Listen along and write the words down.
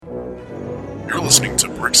You're listening to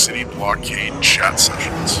Brick City Blockade Chat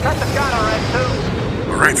Sessions. Cut the gun, alright, too.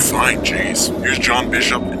 Alright, fine, jeez. Here's John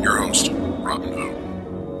Bishop and your host, Robin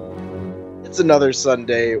Vogt. It's another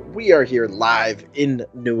Sunday. We are here live in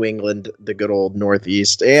New England, the good old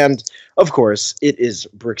Northeast. And, of course, it is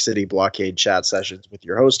Brick City Blockade Chat Sessions with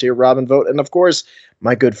your host here, Robin Vogt. And, of course,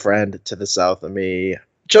 my good friend to the south of me,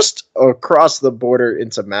 just across the border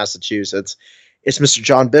into Massachusetts, it's Mr.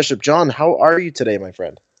 John Bishop. John, how are you today, my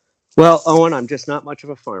friend? Well, Owen, I'm just not much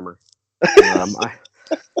of a farmer. I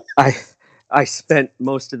spent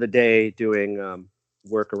most of the day doing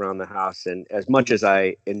work around the house, and as much as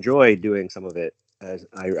I enjoy doing some of it, as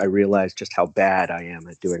I realized just how bad I am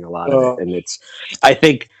at doing a lot of it. And I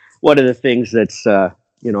think one of the things that's I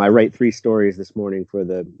write 3 stories this morning for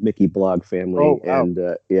the Mickey blog family, and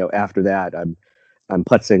after that I'm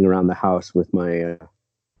putzing around the house with my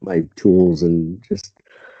my tools, and just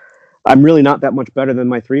I'm really not that much better than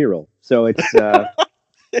my 3-year-old. So it's you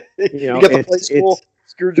get the play school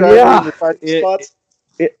screwdriver in your finding spots.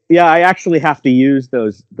 I actually have to use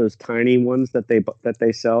those tiny ones that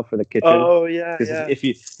they sell for the kitchen. Oh yeah. If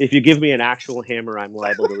you give me an actual hammer, I'm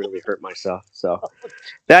liable to really hurt myself. So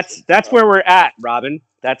that's where we're at, Robin.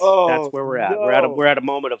 That's where we're at. No. We're at a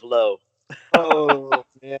moment of low. Oh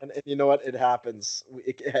man, and you know what? It happens.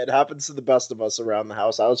 It happens to the best of us around the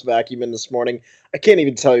house. I was vacuuming this morning. I can't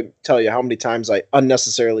even tell you how many times I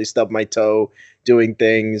unnecessarily stubbed my toe doing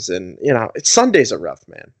things, and it's Sundays are rough,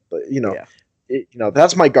 man. But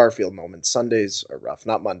that's my Garfield moment. Sundays are rough,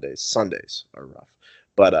 not Mondays. Sundays are rough.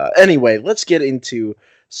 But anyway, let's get into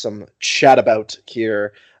some chat about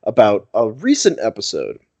a recent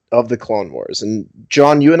episode of the Clone Wars. And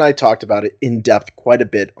John, you and I talked about it in depth quite a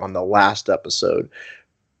bit on the last episode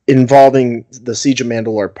involving the Siege of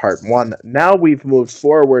Mandalore Part 1. Now we've moved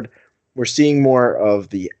forward. We're seeing more of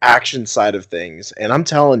the action side of things. And I'm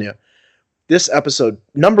telling you, this episode,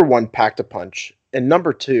 number 1, packed a punch. And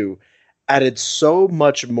number 2, added so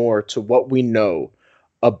much more to what we know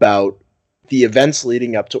about the events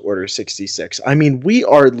leading up to Order 66. I mean, we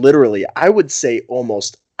are literally, I would say,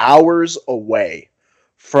 almost hours away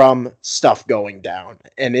from stuff going down,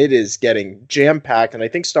 and it is getting jam-packed, and I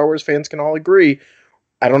think Star Wars fans can all agree.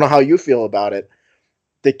 I don't know how you feel about it.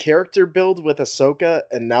 The character build with Ahsoka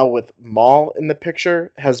and now with Maul in the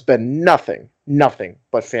picture has been nothing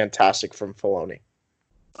but fantastic from Filoni.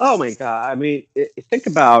 Oh my God. I mean, think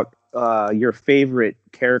about your favorite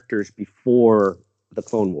characters before the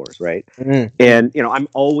Clone Wars, right? Mm-hmm. And, I'm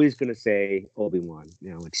always going to say Obi-Wan.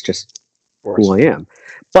 It's just who I am.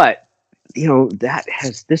 But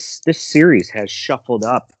this series has shuffled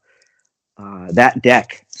up that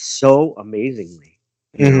deck so amazingly,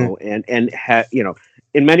 and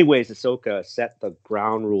in many ways, Ahsoka set the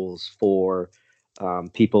ground rules for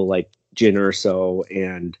people like Jyn Erso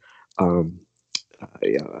and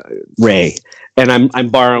Rey. And I'm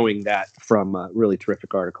borrowing that from a really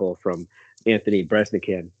terrific article from Anthony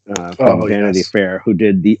Bresnikan from Vanity Fair, who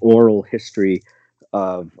did the oral history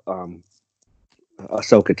of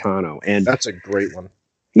Ahsoka Tano, and that's a great one.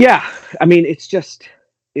 Yeah, I mean, it's just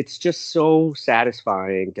so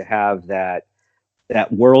satisfying to have that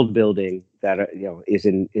world building that is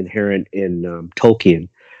inherent in Tolkien,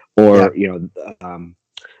 or The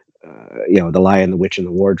Lion, the Witch, and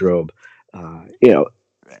the Wardrobe.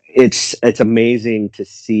 It's amazing to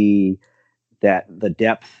see that the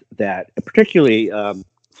depth that particularly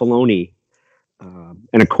Filoni,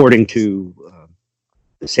 and according to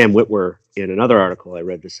Sam Witwer in another article I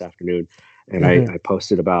read this afternoon, and I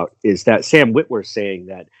posted about, is that Sam Witwer saying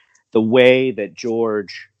that the way that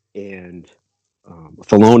George and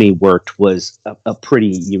Filoni worked was a pretty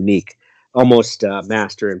unique, almost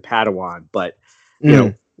master and Padawan. But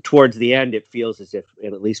towards the end, it feels as if,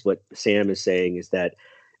 and at least what Sam is saying, is that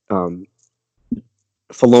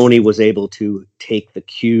Filoni was able to take the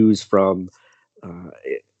cues from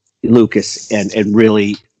Lucas and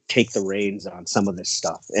really take the reins on some of this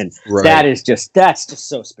stuff, and that's just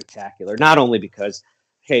so spectacular. Not only because,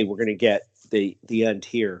 hey, we're going to get the end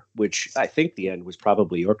here, which I think the end was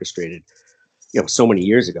probably orchestrated, so many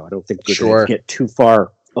years ago. I don't think we're going to get too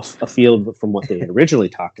far afield from what they had originally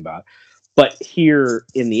talked about. But here,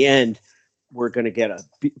 in the end, we're going to get a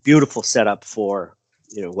beautiful setup for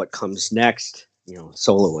what comes next.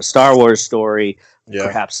 Solo, a Star Wars story,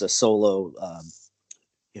 perhaps a Solo,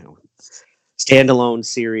 standalone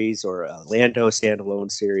series, or a Lando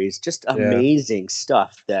standalone series. Just amazing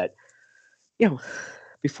stuff that,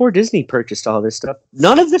 before Disney purchased all this stuff,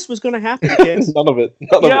 none of this was going to happen, kids. None of it.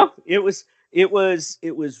 It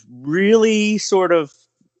was really sort of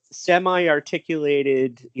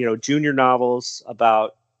semi-articulated, junior novels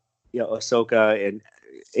about, Ahsoka and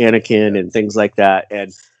Anakin and things like that.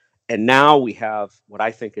 And now we have what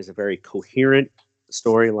I think is a very coherent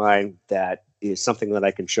storyline that is something that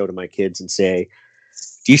I can show to my kids and say,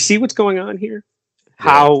 do you see what's going on here?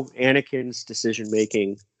 How Anakin's decision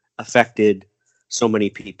making affected so many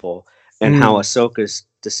people, and how Ahsoka's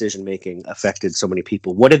decision making affected so many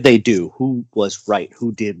people. What did they do? Who was right?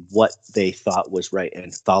 Who did what they thought was right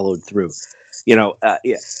and followed through?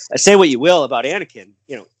 Say what you will about Anakin.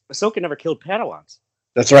 Ahsoka never killed Padawans.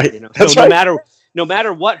 That's right. That's so right. No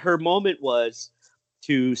matter what her moment was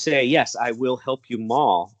to say, yes, I will help you,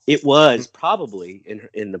 Maul, it was probably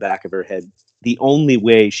in the back of her head the only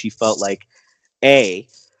way she felt like, A,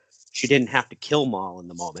 she didn't have to kill Maul in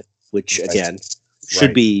the moment, which again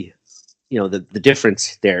should be, the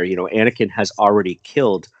difference there. Anakin has already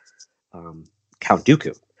killed Count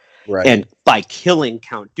Dooku, right? And by killing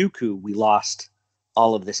Count Dooku, we lost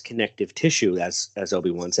all of this connective tissue, as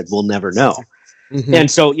Obi-Wan said. We'll never know. Mm-hmm.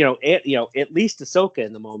 And so, at least Ahsoka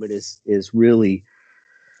in the moment is really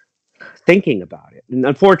thinking about it. And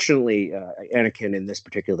unfortunately, Anakin in this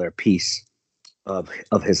particular piece of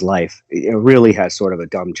his life, it really has sort of a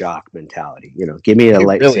dumb jock mentality. Give me a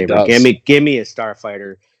lightsaber, really give me a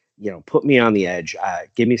starfighter, put me on the edge,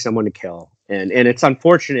 give me someone to kill. And it's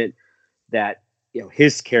unfortunate that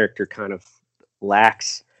his character kind of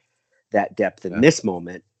lacks that depth in this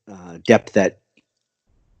moment, depth that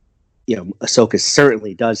Ahsoka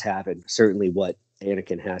certainly does have, and certainly what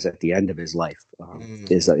Anakin has at the end of his life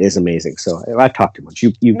is amazing. So I've talked too much.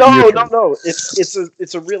 No.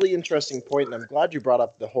 It's a really interesting point, and I'm glad you brought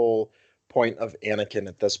up the whole point of Anakin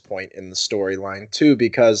at this point in the storyline too,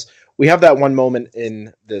 because we have that one moment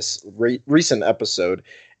in this recent episode,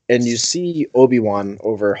 and you see Obi-Wan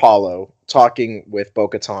over Hollow talking with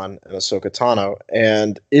Bo-Katan and Ahsoka Tano,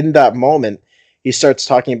 and in that moment, he starts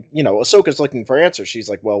talking, Ahsoka's looking for answers. She's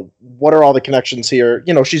like, well, what are all the connections here?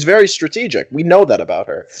 She's very strategic. We know that about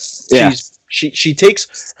her. Yeah. She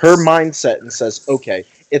takes her mindset and says, okay,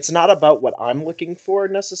 it's not about what I'm looking for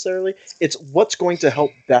necessarily. It's what's going to help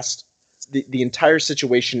best the entire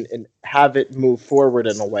situation and have it move forward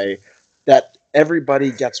in a way that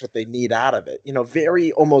everybody gets what they need out of it.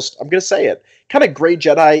 Very almost, I'm going to say it, kind of gray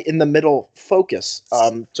Jedi in the middle focus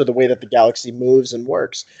to the way that the galaxy moves and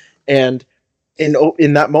works. And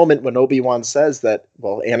in that moment when Obi-Wan says that,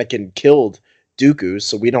 well, Anakin killed Dooku,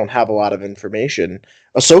 so we don't have a lot of information,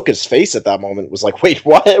 Ahsoka's face at that moment was like, wait,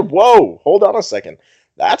 what? Whoa, hold on a second.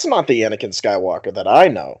 That's not the Anakin Skywalker that I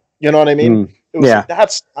know. You know what I mean?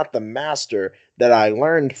 That's not the master that I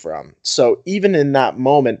learned from. So even in that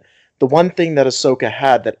moment, the one thing that Ahsoka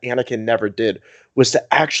had that Anakin never did was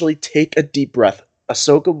to actually take a deep breath.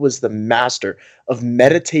 Ahsoka was the master of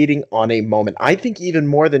meditating on a moment. I think even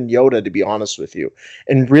more than Yoda, to be honest with you,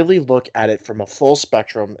 and really look at it from a full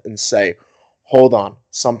spectrum and say, hold on,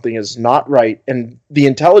 something is not right. And the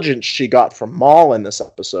intelligence she got from Maul in this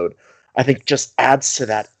episode, I think just adds to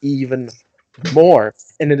that even more.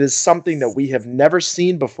 And it is something that we have never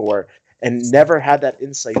seen before and never had that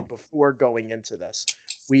insight before going into this.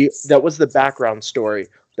 That was the background story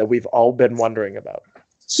that we've all been wondering about.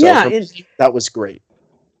 So that was great.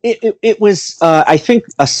 It was, I think,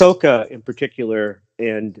 Ahsoka in particular,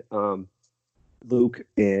 and Luke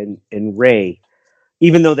and Rey,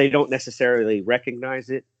 even though they don't necessarily recognize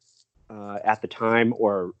it at the time,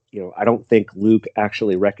 or I don't think Luke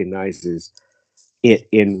actually recognizes it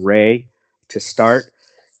in Rey to start,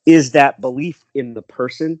 is that belief in the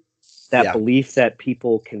person, that belief that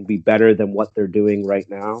people can be better than what they're doing right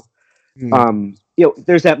now.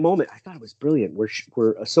 There's that moment, I thought it was brilliant, where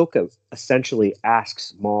Ahsoka essentially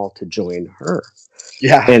asks Maul to join her.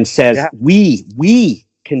 Yeah. And says, we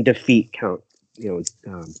can defeat Count,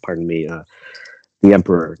 pardon me, the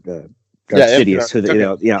Emperor, Darth Sidious,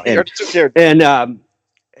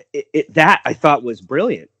 that I thought was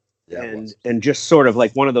brilliant. Yeah, and just sort of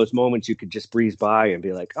like one of those moments you could just breeze by and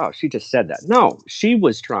be like, oh, she just said that. No, she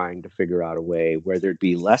was trying to figure out a way where there'd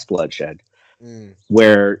be less bloodshed,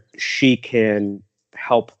 where she can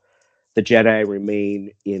help the Jedi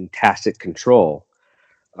remain in tacit control,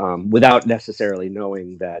 without necessarily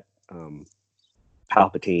knowing that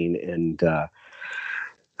Palpatine and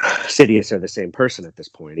Sidious are the same person at this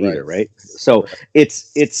point either, right? So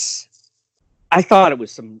it's I thought it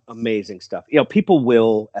was some amazing stuff. People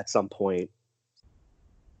will at some point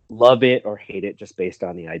love it or hate it just based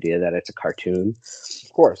on the idea that it's a cartoon.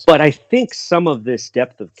 Of course. But I think some of this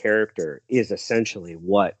depth of character is essentially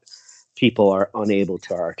what people are unable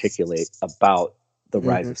to articulate about the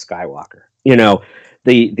rise of Skywalker.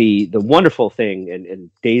 The wonderful thing, and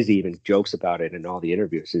Daisy even jokes about it in all the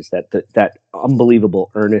interviews, is that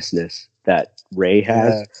unbelievable earnestness that Rey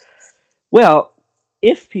has. Yeah. Well,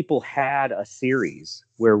 if people had a series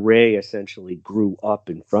where Rey essentially grew up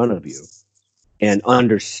in front of you and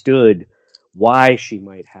understood why she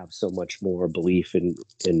might have so much more belief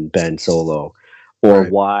in Ben Solo, or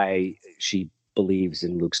Right. why she believes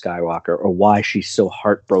in Luke Skywalker, or why she's so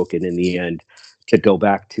heartbroken in the end to go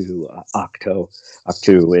back to Ahch-To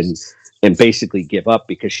and basically give up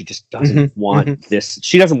because she just doesn't want this.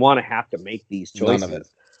 She doesn't want to have to make these choices. None of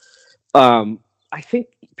it. I think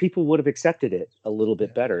people would have accepted it a little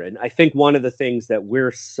bit better. And I think one of the things that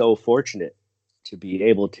we're so fortunate to be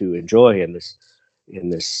able to enjoy in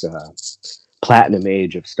this platinum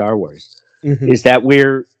age of Star Wars is that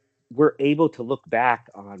we're able to look back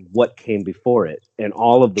on what came before it and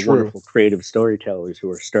all of the wonderful creative storytellers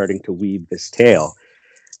who are starting to weave this tale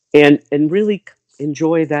and really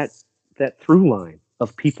enjoy that through line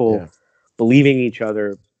of people believing each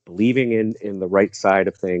other, believing in the right side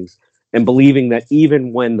of things, and believing that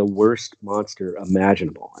even when the worst monster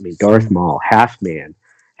imaginable, I mean, Darth Maul, half man,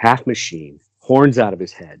 half machine, horns out of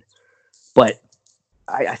his head. But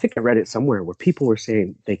I think I read it somewhere where people were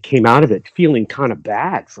saying they came out of it feeling kind of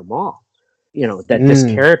bad for Maul. You know, that this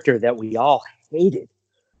character that we all hated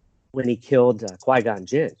when he killed Qui-Gon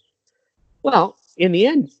Jinn. Well, in the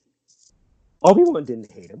end, Obi-Wan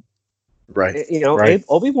didn't hate him. Right. You know,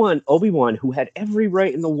 Obi-Wan, who had every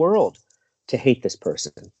right in the world to hate this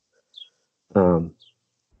person,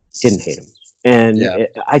 didn't hate him. And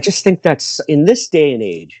I just think that's in this day and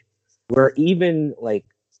age where even like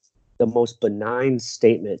the most benign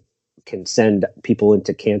statement can send people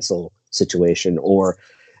into cancel situation or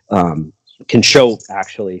can show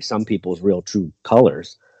actually some people's real true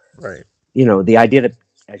colors. Right. You know, the idea that,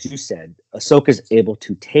 as you said, Ahsoka's able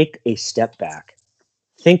to take a step back,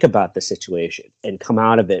 think about the situation, and come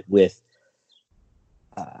out of it with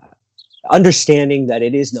understanding that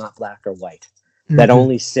it is not black or white, that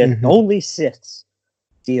only Siths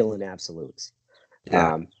deal in absolutes.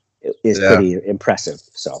 Is pretty impressive.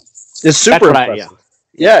 So it's super impressive.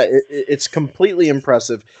 It's completely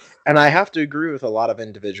impressive. And I have to agree with a lot of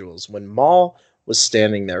individuals. When Maul was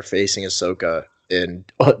standing there facing Ahsoka in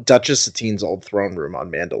Duchess Satine's old throne room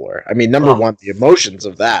on Mandalore, I mean, number one, the emotions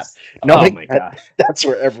of that. Oh my gosh. That's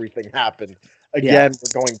where everything happened. Again,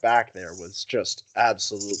 we're going back there was just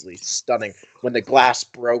absolutely stunning. When the glass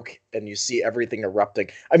broke and you see everything erupting.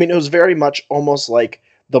 I mean, it was very much almost like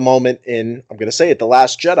the moment in, I'm going to say it, The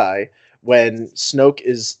Last Jedi, when Snoke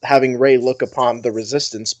is having Rey look upon the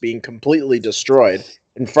Resistance being completely destroyed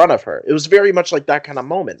in front of her. It was very much like that kind of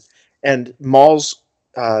moment. And Maul's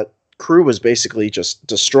crew was basically just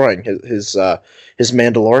destroying his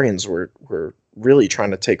Mandalorians were really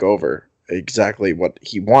trying to take over exactly what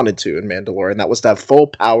he wanted to in Mandalore, and that was that full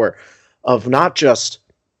power of not just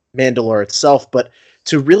Mandalore itself, but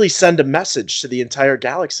to really send a message to the entire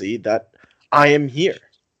galaxy that I am here.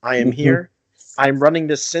 I am here. I'm running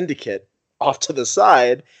this syndicate off to the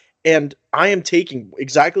side, and I am taking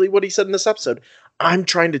exactly what he said in this episode. I'm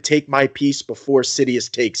trying to take my piece before Sidious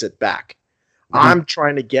takes it back. I'm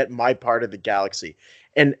trying to get my part of the galaxy.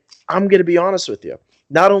 And I'm going to be honest with you.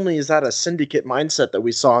 Not only is that a syndicate mindset that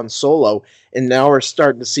we saw in Solo, and now we're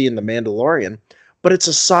starting to see in The Mandalorian, but it's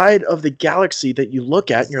a side of the galaxy that you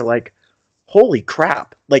look at and you're like, holy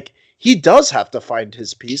crap. Like, he does have to find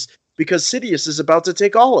his piece because Sidious is about to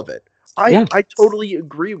take all of it. I totally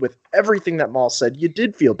agree with everything that Maul said. You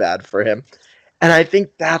did feel bad for him. And I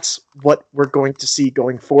think that's what we're going to see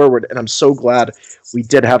going forward. And I'm so glad we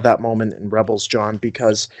did have that moment in Rebels, John,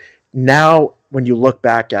 because now when you look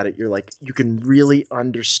back at it, you're like, you can really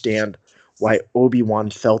understand why Obi-Wan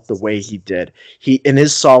felt the way he did. He, in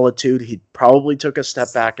his solitude, he probably took a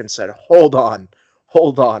step back and said, hold on.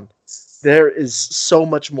 There is so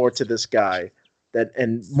much more to this guy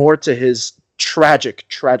and more to his tragic.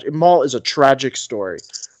 Maul is a tragic story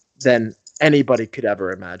than anybody could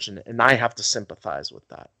ever imagine, and I have to sympathize with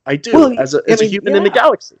that. I do, as a human in the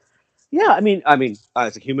galaxy. Yeah, I mean,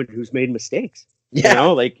 as a human who's made mistakes.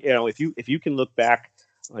 Yeah. If you can look back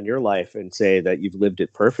on your life and say that you've lived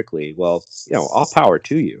it perfectly, well, all power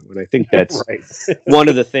to you. And I think that's one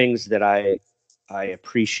of the things that I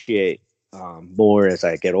appreciate more as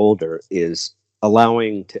I get older is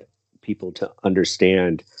allowing people to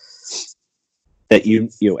understand that you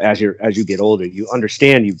as you get older, you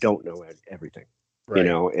understand you don't know everything,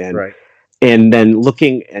 and then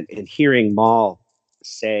looking and hearing Maul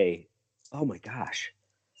say, "Oh my gosh,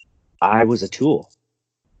 I was a tool,"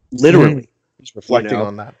 literally. He's reflecting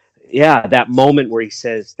on that. Yeah, that moment where he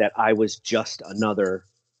says that I was just another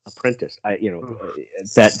apprentice.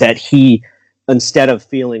 That he, instead of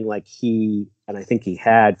feeling like he, and I think he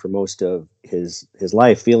had for most of his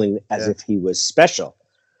life, feeling as if he was special.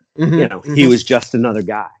 He was just another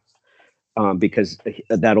guy. Because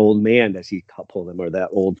that old man, as he called him, or that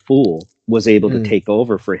old fool, was able to take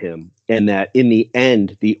over for him. And that in the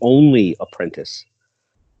end, the only apprentice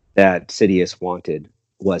that Sidious wanted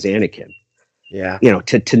was Anakin. Yeah.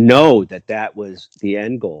 To know that was the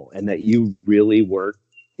end goal, and that you really were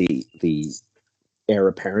the heir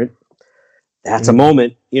apparent. That's a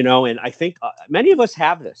moment, and I think many of us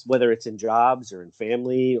have this, whether it's in jobs or in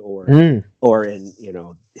family or in, for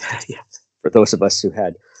those of us who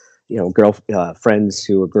had, friends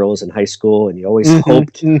who were girls in high school, and you always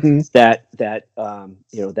hoped that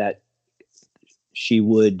that she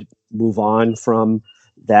would move on from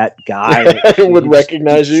that guy would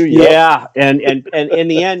recognize you. Yeah. And in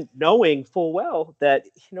the end, knowing full well that,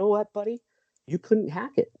 you know what, buddy, you couldn't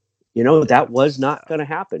hack it. That was not going to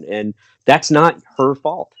happen. And that's not her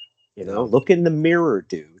fault. Look in the mirror,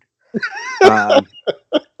 dude.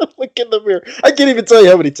 Look in the mirror. I can't even tell you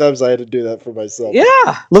how many times I had to do that for myself.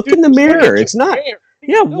 Yeah. Look in the mirror. It's not.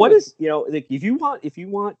 Yeah. What is, like if you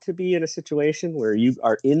want to be in a situation where you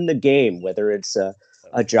are in the game, whether it's a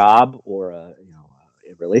job or a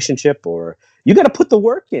relationship, or you got to put the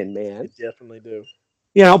work in, man. You definitely do.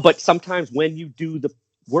 But sometimes when you do the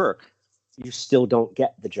work, you still don't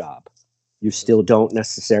get the job. You still don't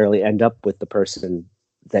necessarily end up with the person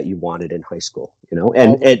that you wanted in high school,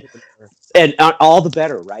 and all the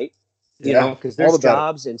better, right? Because there's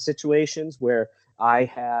jobs and situations where I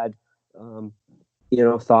had,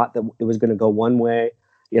 thought that it was going to go one way.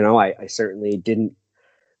 I certainly didn't,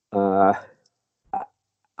 I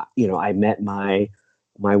met my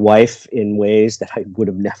wife in ways that I would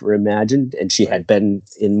have never imagined. And she had been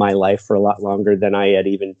in my life for a lot longer than I had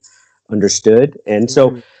even understood. And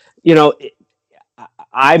so,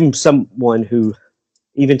 I'm someone who,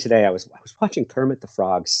 even today, I was watching Kermit the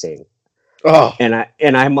Frog sing. Oh, and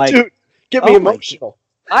I'm like, dude, get me emotional.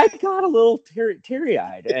 I got a little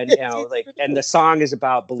teary-eyed, and and the song is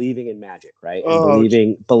about believing in magic, right?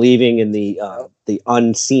 And believing in the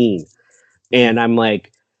unseen. And I'm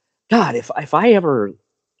like, God, if I ever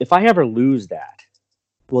lose that,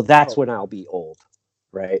 well, that's when I'll be old,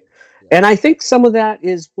 right? Yeah. And I think some of that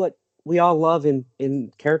is what we all love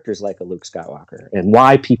in characters like a Luke Skywalker, and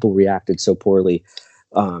why people reacted so poorly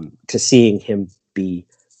to seeing him be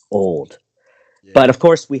old. Yeah. But of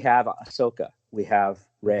course, we have Ahsoka, we have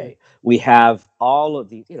Rey, we have all of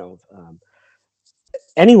the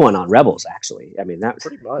anyone on Rebels, actually. I mean, that's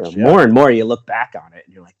pretty much more and more you look back on it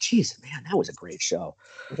and you're like, geez, man, that was a great show.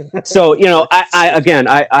 So,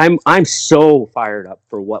 I'm so fired up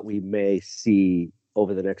for what we may see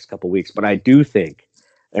over the next couple of weeks. But I do think,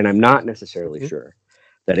 and I'm not necessarily sure,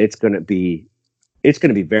 that it's going to be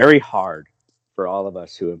very hard for all of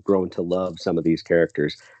us who have grown to love some of these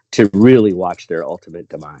characters to really watch their ultimate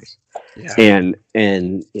demise. Yeah.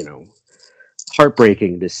 And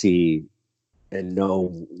heartbreaking to see and know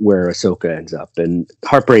where Ahsoka ends up, and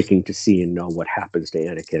heartbreaking to see and know what happens to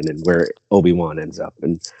Anakin and where Obi-Wan ends up,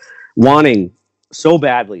 and wanting so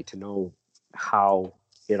badly to know how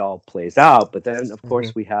it all plays out. But then, of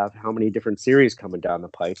course, we have how many different series coming down the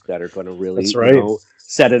pike that are going to really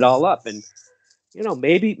set it all up. And,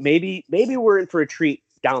 maybe we're in for a treat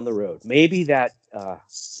down the road. Maybe that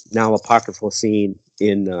now apocryphal scene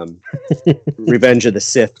in Revenge of the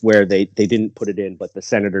Sith, where they didn't put it in, but the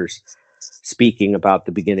senators speaking about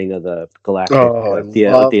the beginning of the galactic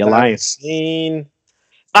the alliance scene.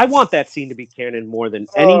 I want that scene to be canon more than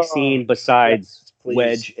any scene besides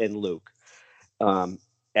Wedge and Luke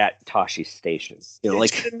at Tashi Station.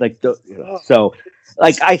 So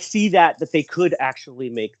I see that they could actually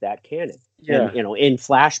make that canon. Yeah. And in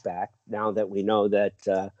flashback, now that we know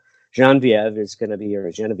that Genevieve is going to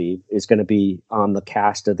be on the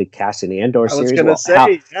cast of the Cassian Andor series. I was going to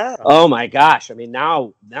say, oh my gosh! I mean,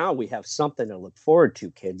 now we have something to look forward to,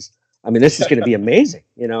 kids. I mean, this is going to be amazing.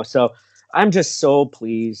 So I'm just so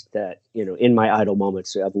pleased that in my idle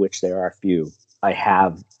moments, of which there are few, I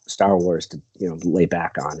have Star Wars to lay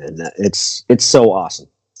back on, and it's so awesome.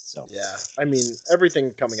 So yeah, I mean,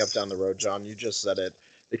 everything coming up down the road, John. You just said it.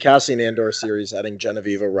 The Cassian Andor series, adding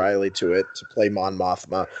Genevieve O'Reilly to it to play Mon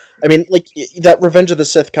Mothma. I mean, that Revenge of the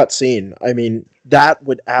Sith cutscene. I mean, that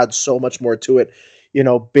would add so much more to it.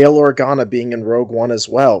 Bail Organa being in Rogue One as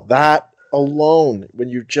well. That alone, when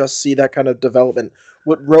you just see that kind of development,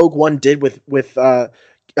 what Rogue One did with all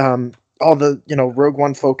the Rogue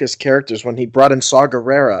One focused characters when he brought in Saw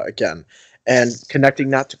Gerrera again and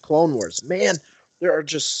connecting that to Clone Wars. Man, there are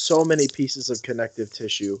just so many pieces of connective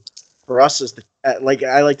tissue for us as I like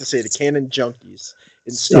to say, the canon junkies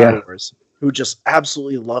in Star Wars. who just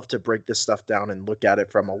absolutely love to break this stuff down and look at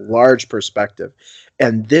it from a large perspective.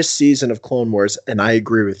 And this season of Clone Wars, and I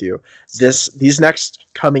agree with you, these next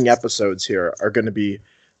coming episodes here are going to be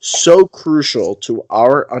so crucial to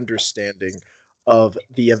our understanding of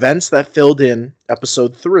the events that filled in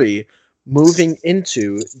episode 3, moving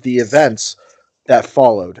into the events that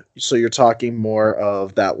followed. So you're talking more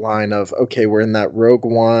of that line of, okay, we're in that Rogue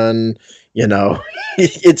One, you know,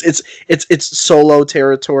 it's solo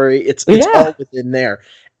territory. It's all within there.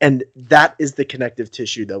 And that is the connective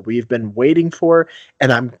tissue that we've been waiting for.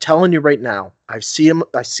 And I'm telling you right now, I see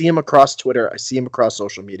him across Twitter, I see him across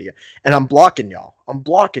social media, and I'm blocking y'all.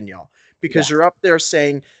 Because you're up there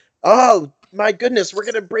saying, oh my goodness, we're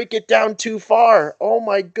going to break it down too far. Oh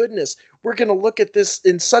my goodness, we're going to look at this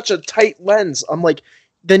in such a tight lens. I'm like,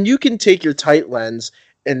 then you can take your tight lens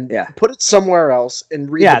and put it somewhere else and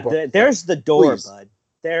read the book. There's the door, Please. Bud.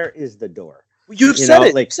 There is the door. You said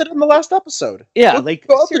it. Like, you said it in the last episode. Yeah,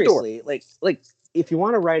 Go out seriously, the door. like if you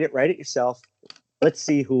want to write it yourself. Let's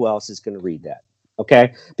see who else is going to read that.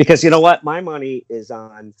 Okay, because you know what, my money is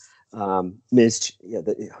on Ms.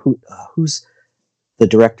 Who's the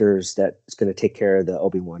directors that's going to take care of the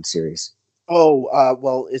Obi-Wan series? Oh,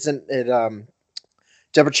 well, isn't it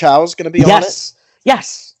Deborah Chow's going to be on it?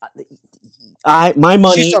 Yes. My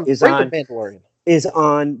money is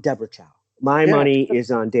on Deborah Chow. My money is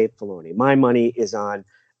on Dave Filoni. My money is on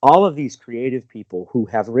all of these creative people who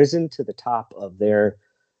have risen to the top of their,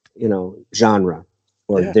 genre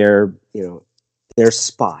or their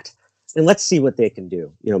spot. And let's see what they can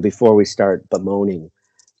do, before we start bemoaning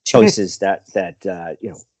choices that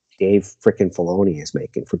Dave frickin' Filoni is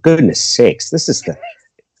making. For goodness sakes, this is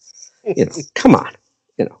come on.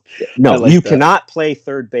 No, you cannot play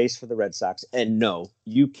third base for the Red Sox, and no,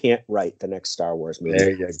 you can't write the next Star Wars movie.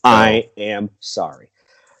 There you go. I am sorry.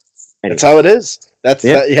 Anyway. That's how it is.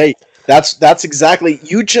 That's exactly.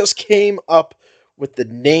 You just came up with the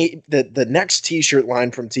name, the next T-shirt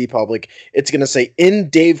line from TeePublic. It's gonna say, "In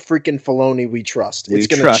Dave freaking Filoni, we trust." It's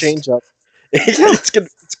gonna change up.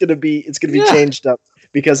 It's gonna be changed up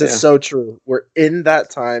because it's so true. We're in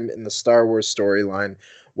that time in the Star Wars storyline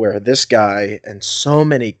where this guy and so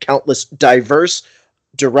many countless diverse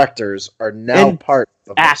directors are now part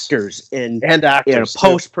of actors and actors,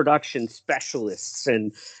 post-production specialists,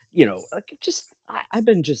 and I've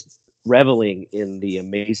been just reveling in the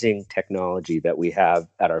amazing technology that we have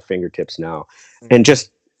at our fingertips now, and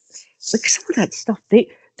just like some of that stuff.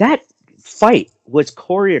 That fight was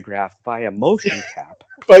choreographed by a motion cap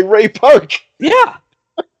by Ray Park. Yeah,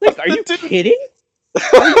 like, are you kidding?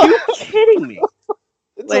 Are you kidding me?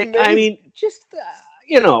 Like, amazing. I mean, just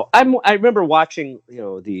I remember watching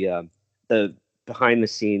the behind the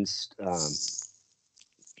scenes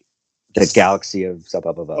the galaxy of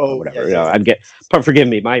whatever. Forgive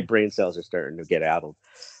me, my brain cells are starting to get addled.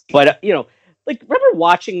 But remember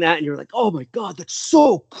watching that and you're like, oh my god, that's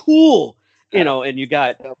so cool. And you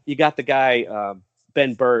got the guy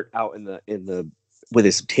Ben Burt out in the with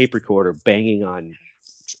his tape recorder banging on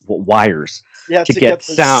wires to get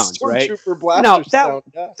sound, right?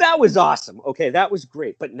 That was awesome. Okay, that was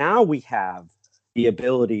great. But now we have the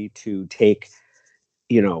ability to take,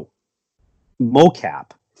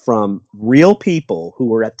 mocap from real people who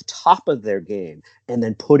were at the top of their game and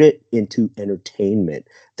then put it into entertainment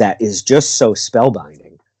that is just so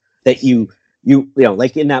spellbinding that you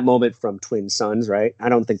like in that moment from Twin Suns, right? I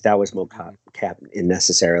don't think that was mocap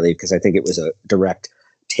necessarily, because I think it was a direct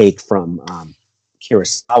take from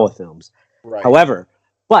Kurosawa films. Right. However,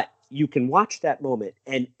 but you can watch that moment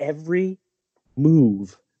and every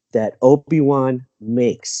move that Obi-Wan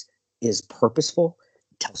makes is purposeful,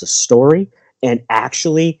 tells a story, and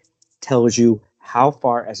actually tells you how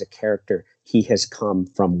far as a character he has come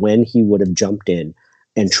from when he would have jumped in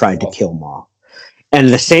and tried to kill Maul. And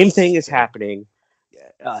the same thing is happening.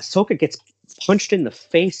 Ahsoka gets punched in the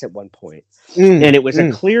face at one point, and it was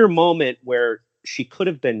a clear moment where she could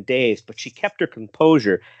have been dazed, but she kept her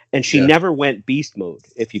composure, and she never went beast mode,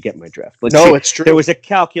 if you get my drift. But it's true. There was a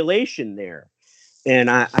calculation there, and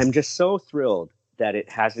I'm just so thrilled that it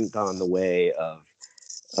hasn't gone the way of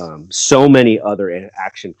so many other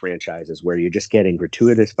action franchises where you're just getting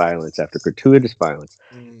gratuitous violence after gratuitous violence.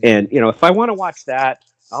 And if I want to watch that,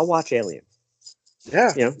 I'll watch Alien.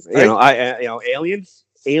 Yeah, Aliens,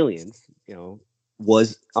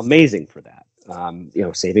 was amazing for that.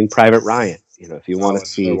 Saving Private Ryan. If you want to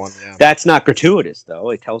see, that's not gratuitous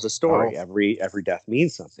though. It tells a story. Every death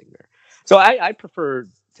means something there. So I prefer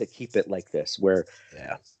to keep it like this, where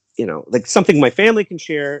like something my family can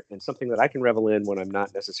share and something that I can revel in when I'm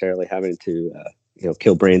not necessarily having to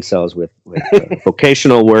kill brain cells with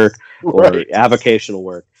vocational work or avocational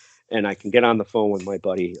work. and I can get on the phone with my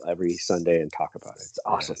buddy every Sunday and talk about it. It's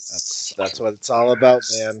awesome. That's what it's all about,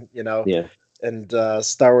 man. You know. Yeah. And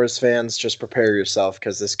Star Wars fans, just prepare yourself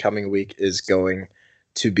because this coming week is going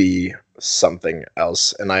to be something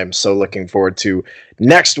else. And I am so looking forward to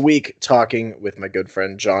next week talking with my good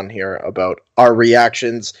friend John here about our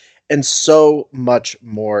reactions and so much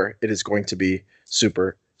more. It is going to be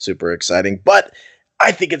super, super exciting. But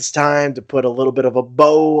I think it's time to put a little bit of a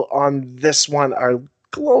bow on this one, our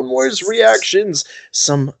Clone Wars reactions,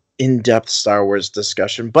 some in-depth Star Wars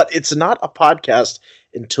discussion. But it's not a podcast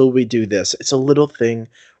until we do this. It's a little thing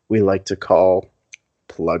we like to call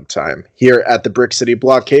plug time here at the Brick City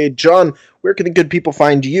Blockade. John, where can the good people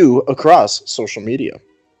find you across social media?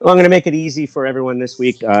 Well, I'm going to make it easy for everyone this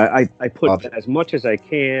week. I put as much as I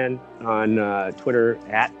can on Twitter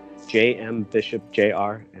at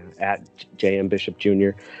JMBishopJR, at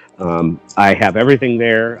JMBishopJr. I have everything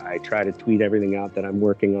there. I try to tweet everything out that I'm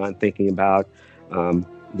working on, thinking about.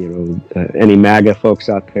 Any MAGA folks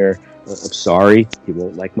out there, I'm sorry, you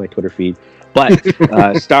won't like my Twitter feed. But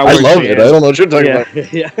Star Wars I love fans, it. I don't know what you're talking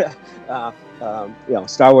about. Yeah.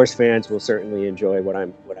 Star Wars fans will certainly enjoy what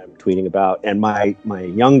I'm tweeting about. And my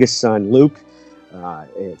youngest son, Luke,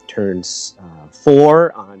 it turns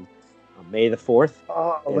 4 on May the 4th.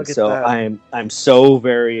 Oh, look at so that. I'm so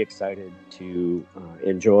very excited to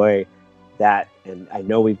enjoy that, and I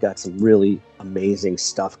know we've got some really amazing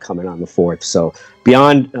stuff coming on the 4th. So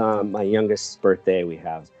beyond my youngest's birthday, we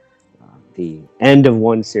have the end of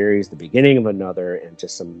one series, the beginning of another, and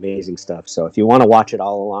just some amazing stuff. So if you want to watch it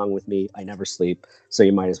all along with me, I never sleep, so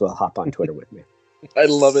you might as well hop on Twitter with me. I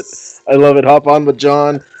love it. I love it. Hop on with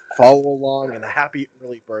John, follow along, and a happy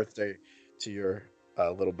early birthday to your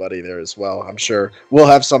little buddy there as well. I'm sure we'll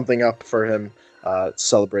have something up for him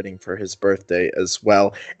celebrating for his birthday as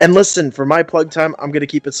well. And listen, for my plug time, I'm going to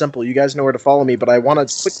keep it simple. You guys know where to follow me, but I want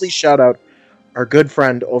to quickly shout out our good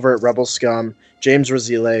friend over at Rebel Scum, James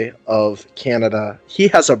Razile of Canada. He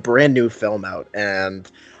has a brand new film out, and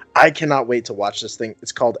I cannot wait to watch this thing.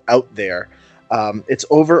 It's called Out There. It's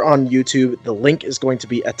over on YouTube. The link is going to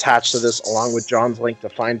be attached to this, along with John's link to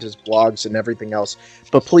find his blogs and everything else.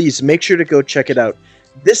 But please, make sure to go check it out.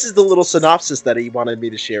 This is the little synopsis that he wanted me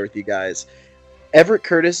to share with you guys. Everett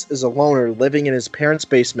Curtis is a loner living in his parents'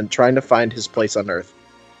 basement trying to find his place on Earth.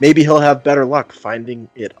 Maybe he'll have better luck finding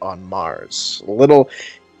it on Mars. A little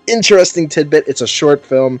interesting tidbit. It's a short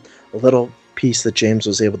film, a little piece that James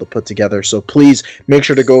was able to put together. So please make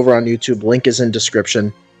sure to go over on YouTube. Link is in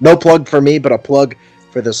description. No plug for me, but a plug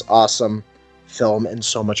for this awesome film and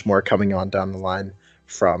so much more coming on down the line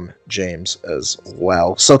from James as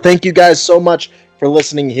well. So thank you guys so much for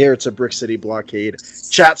listening here to Brick City Blockade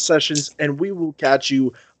chat sessions, and we will catch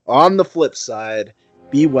you on the flip side.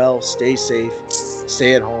 Be well, stay safe,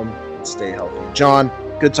 stay at home, and stay healthy. John,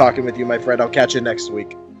 good talking with you, my friend. I'll catch you next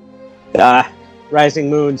week. Rising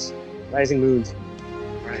moons. Rising moons.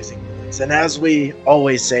 Rising moons. And as we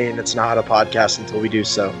always say, and it's not a podcast until we do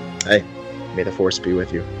so, hey, may the force be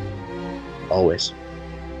with you. Always.